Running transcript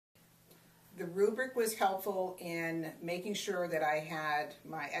The rubric was helpful in making sure that I had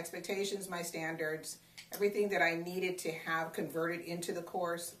my expectations, my standards, everything that I needed to have converted into the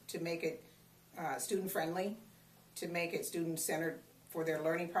course to make it student-friendly, to make it student-centered for their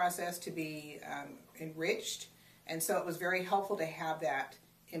learning process to be enriched. And so it was very helpful to have that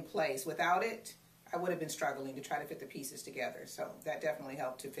in place. Without it, I would have been struggling to try to fit the pieces together. So that definitely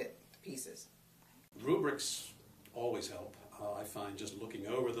helped to fit the pieces. Rubrics always help. I find just looking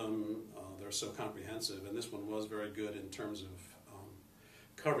over them, they're so comprehensive, and this one was very good in terms of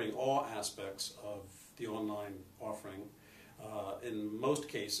covering all aspects of the online offering. In most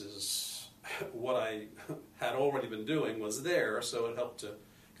cases, what I had already been doing was there, so it helped to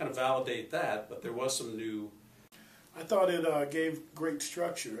kind of validate that, but there was some new. I thought it gave great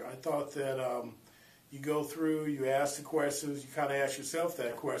structure. I thought that you go through, you ask the questions, you kind of ask yourself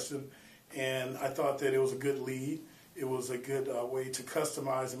that question, and I thought that it was a good lead. It was a good way to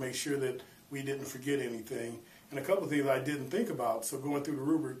customize and make sure that we didn't forget anything. And a couple of things I didn't think about, so going through the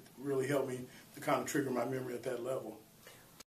rubric really helped me to kind of trigger my memory at that level.